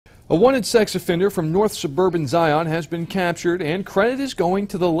A wanted sex offender from North Suburban Zion has been captured, and credit is going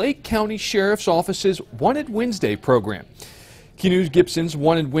to the Lake County Sheriff's Office's Wanted Wednesday program. Key News Gibson's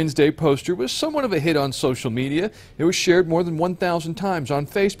Wanted Wednesday poster was somewhat of a hit on social media. It was shared more than 1,000 times on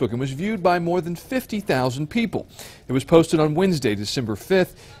Facebook and was viewed by more than 50,000 people. It was posted on Wednesday, December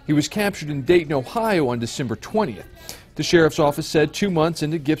 5th. He was captured in Dayton, Ohio on December 20th. The Sheriff's Office said 2 months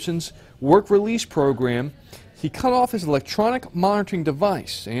into Gibson's work release program, he cut off his electronic monitoring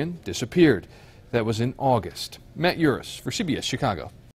device and disappeared. That was in August. Matt Yurus for CBS Chicago.